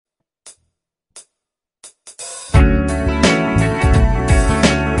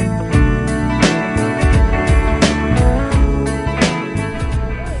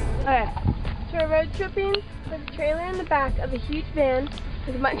of a huge van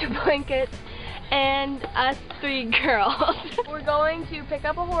with a bunch of blankets and us 3 girls. We're going to pick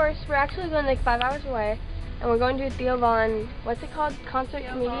up a horse. We're actually going like 5 hours away. And we're going to a Theo, what's it called? Concert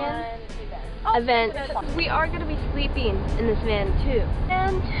comedian? Event. We are going to be sleeping in this van too.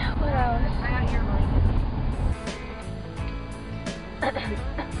 And what else?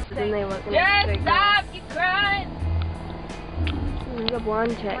 Then they look stop! You crying! There's a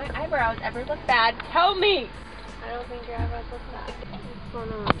blonde chick. My eyebrows ever look bad? Tell me! I don't think your eyebrows look bad. What's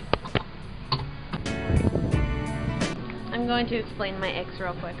going on? I'm going to explain my icks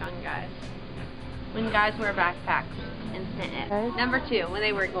real quick on guys. When guys wear backpacks, instant ick. Okay. Number 2, when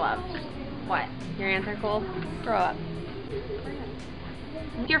they wear gloves. What? Your hands are cold? Grow up.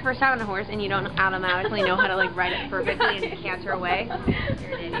 If you're first out on a horse and you don't automatically know how to like ride it perfectly and canter away,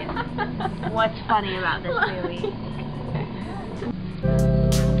 you're an idiot. What's funny about this movie?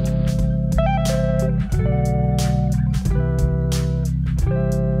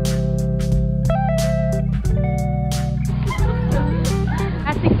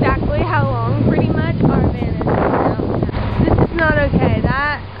 That's exactly how long, pretty much, our van is now. This is not okay.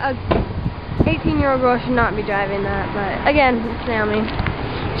 That a 18-year-old girl should not be driving that. But again, it's Naomi.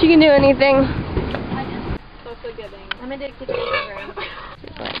 She can do anything. Social giving. I'm addicted to Instagram.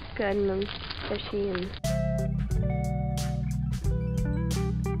 It's like good and fishy and.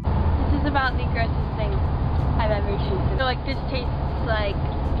 This is about the grossest thing I've ever eaten. So like this tastes like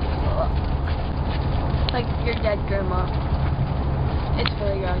your dead grandma. It's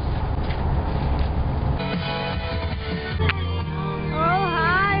really gross. Oh,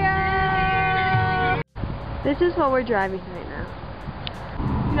 higher! This is what we're driving right now.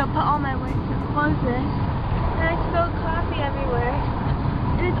 I'm gonna put all my weight to close this. And I spilled coffee everywhere.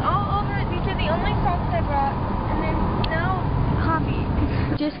 And it's all over. These are the only socks I brought. And there's no coffee.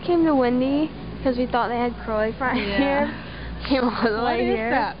 Just came to Wendy because we thought they had curly fries here. Came all the way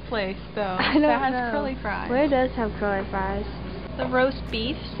here. What is that place though? I don't know. That has curly fries. Where does have curly fries? The roast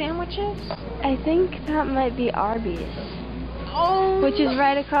beef sandwiches? I think that might be Arby's. Oh! Which is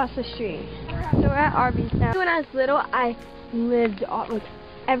right across the street. So we're at Arby's now. When I was little, I lived off, like,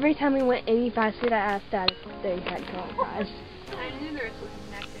 every time we went any fast food, I asked Dad if they had curly fries. I knew there was something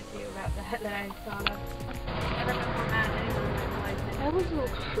connected to you about that I thought of. Never been more mad at anyone in my life. I was a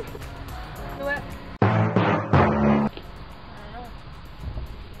little... You know what?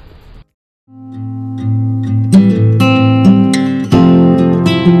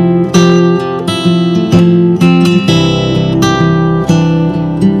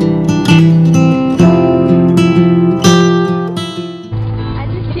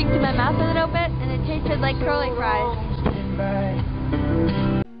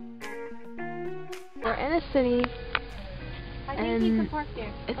 We're in a city, and you can park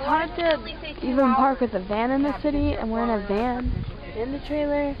there. It's hard to even park with a van in the city, and we're in a van in the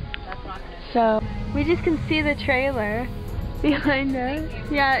trailer. So we just can see the trailer behind us.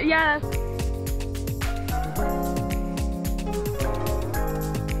 Yeah.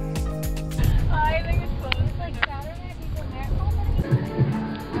 I think it's cool. It's like Saturday, people there.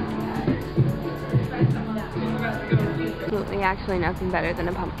 Absolutely, actually nothing better than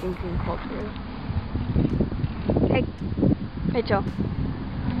a pumpkin cream cold brew. Hey, Rachel,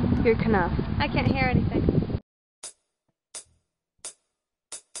 you're enough. I can't hear anything.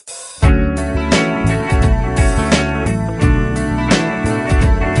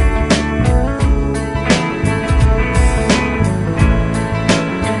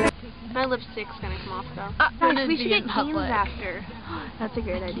 My lipstick's gonna come off though. We should get games after. That's a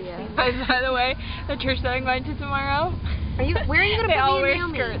great idea. By the way, the church that I'm going to tomorrow. Where are you gonna They put all me wear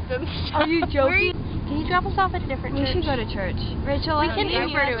and Naomi? skirts and stuff. Are you joking? Can you drop us off at a different church? We should go to church. Rachel, we can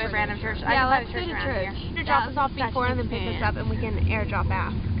Uber to a random church. Yeah, I let's can go find to a church. You can drop us off before and then pick us up, and we can airdrop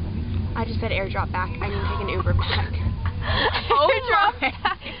back. I just said airdrop back. I mean take an Uber back. Airdrop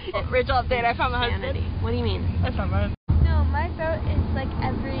back. Rachel, update. I found my husband. What do you mean? I found my husband. No, my throat is like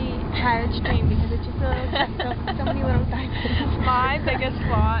every child's dream because it's just a little so many little sinuses. My biggest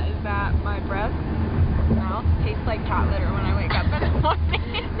flaw is that my breath mouth tastes like cat litter when I wake up in the morning.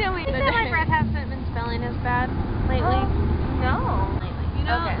 No, wait. My breath hasn't been smelling as bad lately. No. You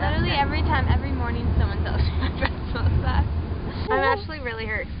know, literally every morning someone tells me my breath smells bad. I'm actually really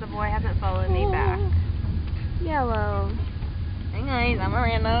hurt because the boy hasn't followed me back. Yeah, well. Hey guys, I'm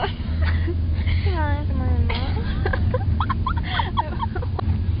Miranda. Hey guys, I'm Miranda.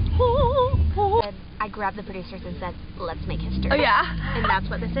 I grabbed the producers and said, let's make history. Oh yeah? And that's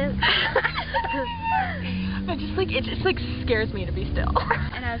what this is. It just scares me to be still.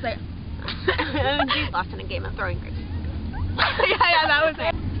 And I was like, and she's lost in a game of throwing grapes. yeah, that was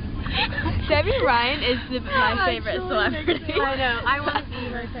it. Debbie Ryan is my favorite celebrity. I know. I want to be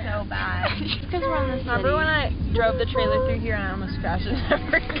her so bad. Because we're on the city. Remember when I drove the trailer through here and I almost crashed into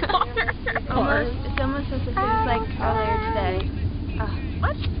every car? It's almost as if it was like earlier today.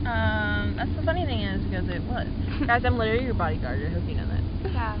 What? That's the funny thing is because it was. Guys, I'm literally your bodyguard. I hope you know that.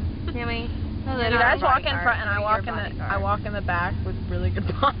 Yeah. Yummy. You guys walk in front and I walk in the back with really good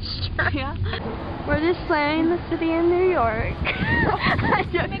posture. Yeah. We're just playing the city in New York.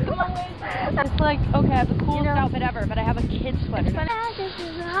 It's like, okay, I have the coolest outfit ever, but I have a kid sweater.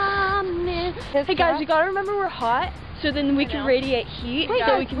 Hey guys, you gotta remember we're hot, so then we can radiate heat. Wait, so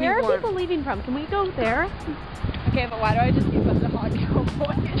guys, we can where be warm. are people leaving from? Can we go there? Okay, but why do I just keep such a hot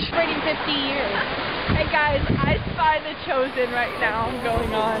cowboy? Trading 50 years. Hey guys, I spy the Chosen right now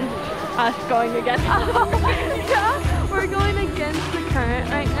going on. Us going against Yeah, we're going against the current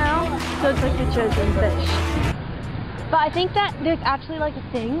right now, so it's like the chosen fish. But I think that there's actually like a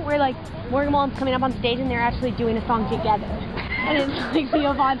thing where like Morgan Wallen's coming up on stage and they're actually doing a song together. And it's like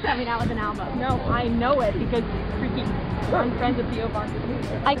Theo Von's coming out with an album. No, I know it because freaking I'm friends with Theo Von.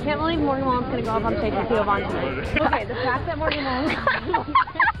 I can't believe Morgan Wallen's going to go up on stage with Theo Von tonight. Okay, the fact that Morgan Wallen's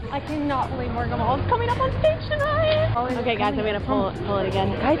I cannot believe Morgan Wallen's coming up on stage tonight. Okay guys, I'm going to pull it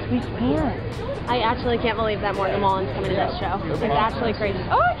again. Guys, we can't. I actually can't believe that Morgan Wallen's coming to this show. It's actually crazy.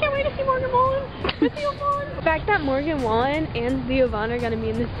 Oh, I can't wait to see Morgan Wallen with Theo Von. The fact that Morgan Wallen and Theo Von are going to be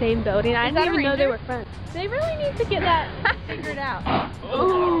in the same building, I didn't even know they were friends. They really need to get that figured out.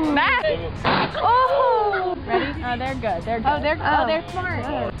 Ooh. Matt! Oh! Ready? Oh, they're good. They're good. Oh, they're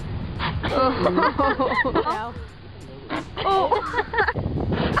smart. Oh.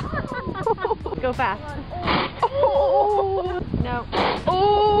 Go fast. Oh. No.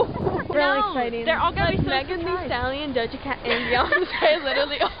 Oh. Really exciting. They're all gonna be Megan Thee Stallion, Doja Cat, and Beyonce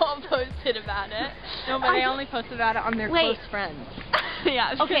literally all posted about it. No, but they only posted about it on their close friends.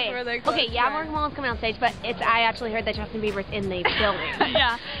 Yeah. Okay. We're their close Okay. Yeah, friends. Morgan Wallen's coming on stage, but I actually heard that Justin Bieber's in the building.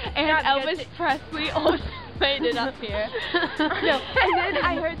 Yeah. And Elvis Presley also made it up here. No. And then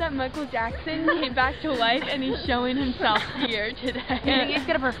I heard that Michael Jackson came back to life and he's showing himself here today. You think he's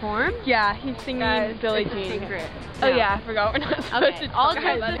gonna perform? Yeah, he's singing Billie Jean. Secret. Oh yeah, I forgot we're not supposed to All talk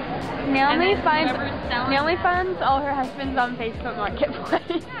guys. about it. Naomi finds all her husbands on Facebook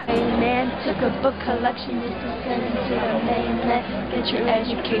Marketplace. A man took a book collection just to send it to the mainland. Get your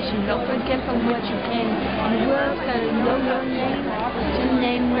education, don't forget from what you came. The world's gonna know your name. What's your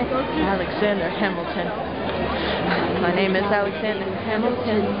name? Alexander Hamilton. My name is Alexander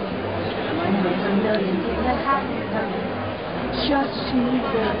Hamilton. There's a million things that happen. Just to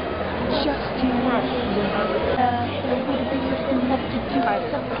live. Just to live. There would be nothing left to do.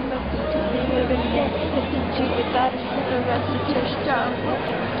 Something left to do. Live and listen to without a cigarette to touch down.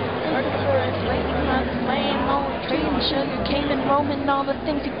 Work for us, waiting on the land, all trading sugar cane and Roman, all the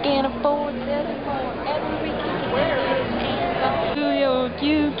things you can't afford. Selling more every where it is. New York,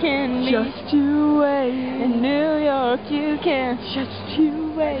 you can be just you wait. In New York, you can just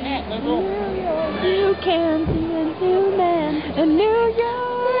you wait. In New York, you can be a new man. In New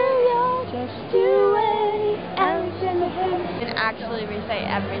York, just you wait. Alexander Hamilton. You can actually recite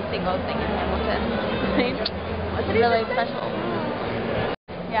every single thing in Hamilton. It's really special.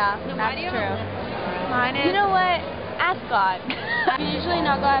 Yeah, that's true. Mine is. You know what? Ask God. I usually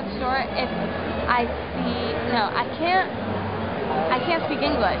not go out of the store if I see. No, I can't speak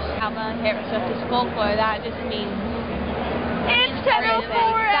English. Alabama Taylor Swift is folklore. That just means. It's 10:04.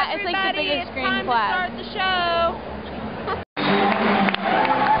 That is like the biggest green flag. It's time to start the show.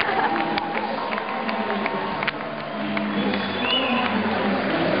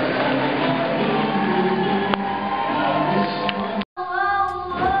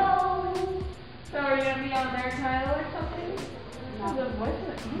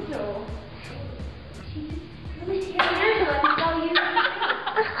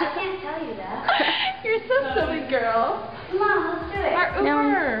 You're so silly, girl. Come on, let's do it. Our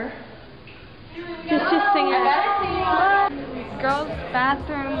Uber. Just singing. Girls'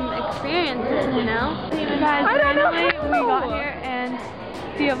 bathroom experiences, you know? Guys, finally we got here and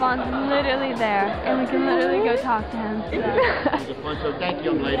Theo Von's literally there, and we can literally go talk to him. So thank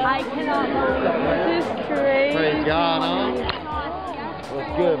you, young lady. I cannot believe this is crazy. Praise God, huh?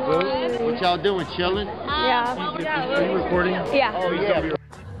 What's good, boo? What y'all doing? Chilling? Yeah. You recording? Yeah. Oh, yeah.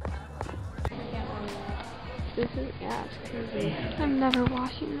 This is, yeah, it's crazy. I'm never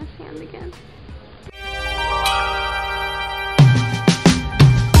washing this hand again.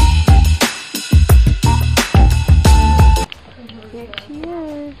 Here she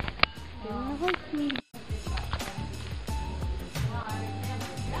is.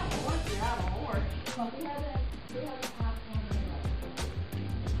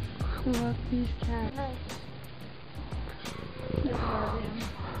 these cats.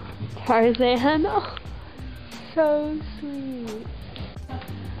 Tarzan. Oh, so sweet.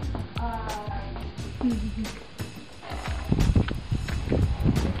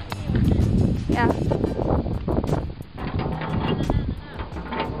 Yeah.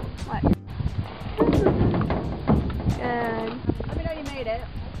 What? Good. Let me know you made it.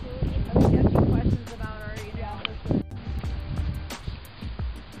 Let me ask you questions about her, you know.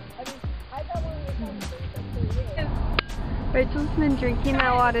 Rachel's been drinking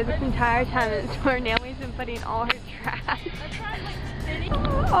that water this entire time, and so Naomi's been putting all her trash.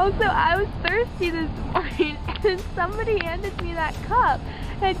 Also, I was thirsty this morning, and then somebody handed me that cup.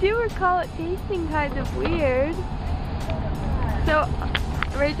 And I do recall it tasting kind of weird. So,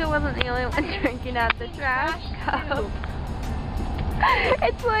 Rachel wasn't the only one drinking out the trash cup.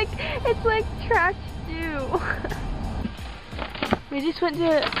 It's like trash stew. We just went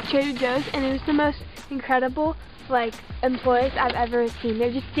to Trader Joe's, and it was the most incredible employees I've ever seen.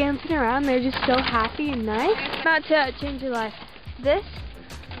 They're just dancing around. They're just so happy and nice. About to change your life. This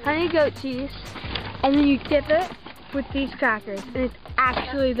honey goat cheese, and then you dip it with these crackers, and it's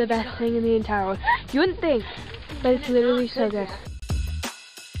actually the best thing in the entire world. You wouldn't think, but it's literally so good.